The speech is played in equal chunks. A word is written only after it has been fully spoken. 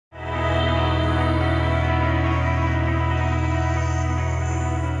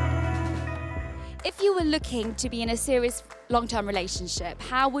you were looking to be in a serious long-term relationship,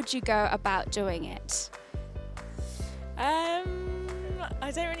 how would you go about doing it?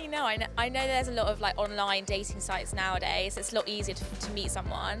 I don't really know. I know there's a lot of like online dating sites nowadays. It's a lot easier to meet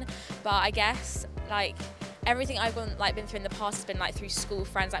someone, but I guess like everything I've been through in the past has been like through school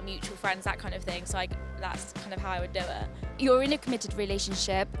friends, like mutual friends, that kind of thing. So that's kind of how I would do it. You're in a committed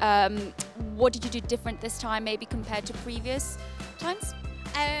relationship. What did you do different this time, maybe compared to previous times?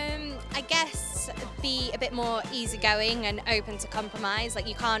 I guess be a bit more easygoing and open to compromise. Like,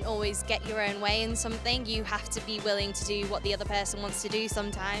 you can't always get your own way in something. You have to be willing to do what the other person wants to do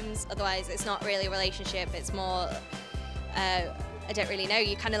sometimes. Otherwise, it's not really a relationship. It's more, I don't really know.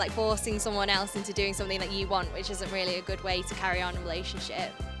 You're kind of like forcing someone else into doing something that you want, which isn't really a good way to carry on a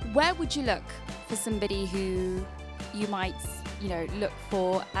relationship. Where would you look for somebody who you might, look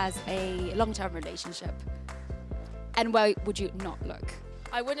for as a long-term relationship? And where would you not look?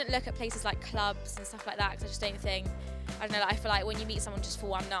 I wouldn't look at places like clubs and stuff like that because I just don't think, I don't know, I feel like when you meet someone just for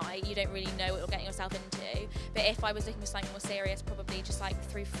one night, you don't really know what you're getting yourself into. But if I was looking for something more serious, probably just like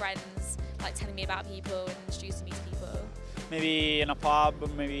through friends, like telling me about people and introducing me to people. Maybe in a pub,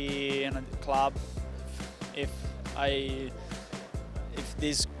 maybe in a club. If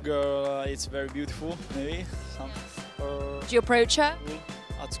this girl is very beautiful, maybe. Or Do you approach her?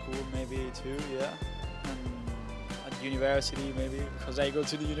 at school, maybe too, yeah. University maybe, because I go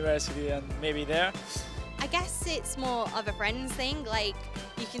to the university and maybe there. I guess it's more of a friends thing. Like,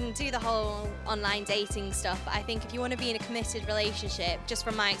 you can do the whole online dating stuff, but I think if you want to be in a committed relationship, just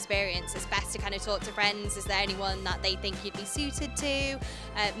from my experience, it's best to kind of talk to friends. Is there anyone that they think you'd be suited to?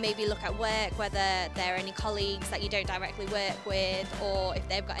 Maybe look at work, whether there are any colleagues that you don't directly work with, or if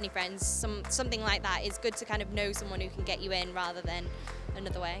they've got any friends. Something like that is good to kind of know someone who can get you in rather than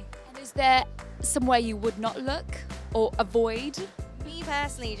another way. And is there somewhere you would not look or avoid? Me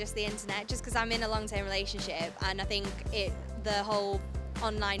personally, just the internet, just because I'm in a long-term relationship, and I think the whole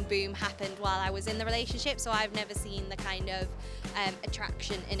online boom happened while I was in the relationship, so I've never seen the kind of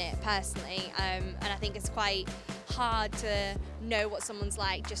attraction in it personally, and I think it's quite hard to know what someone's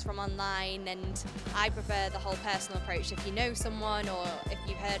like just from online, and I prefer the whole personal approach. If you know someone or if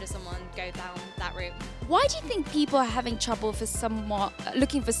you've heard of someone, go down that route. Why do you think people are having trouble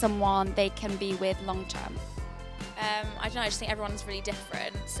looking for someone they can be with long term? I don't know, I just think everyone's really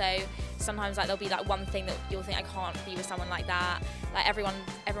different. So sometimes like there'll be like one thing that you'll think I can't be with someone like that. Like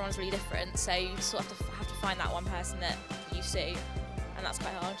everyone's really different. So you sort of have to find that one person that you suit. And that's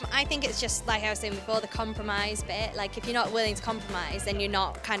quite hard. I think it's just like I was saying before, the compromise bit. Like, if you're not willing to compromise, then you're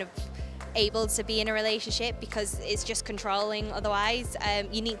not kind of able to be in a relationship, because it's just controlling otherwise.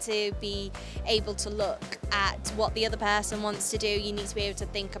 You need to be able to look at what the other person wants to do. You need to be able to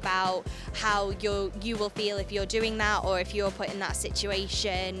think about how you will feel if you're doing that, or if you're put in that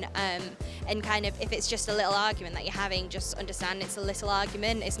situation, and kind of, if it's just a little argument that you're having, just understand it's a little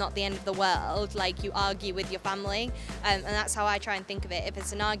argument. It's not the end of the world. Like, you argue with your family, and that's how I try and think of it. If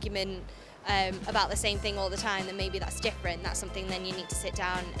it's an argument about the same thing all the time, then maybe that's different. That's something then you need to sit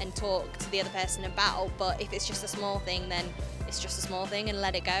down and talk to the other person about. But if it's just a small thing, then it's just a small thing and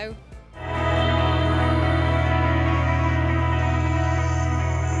let it go.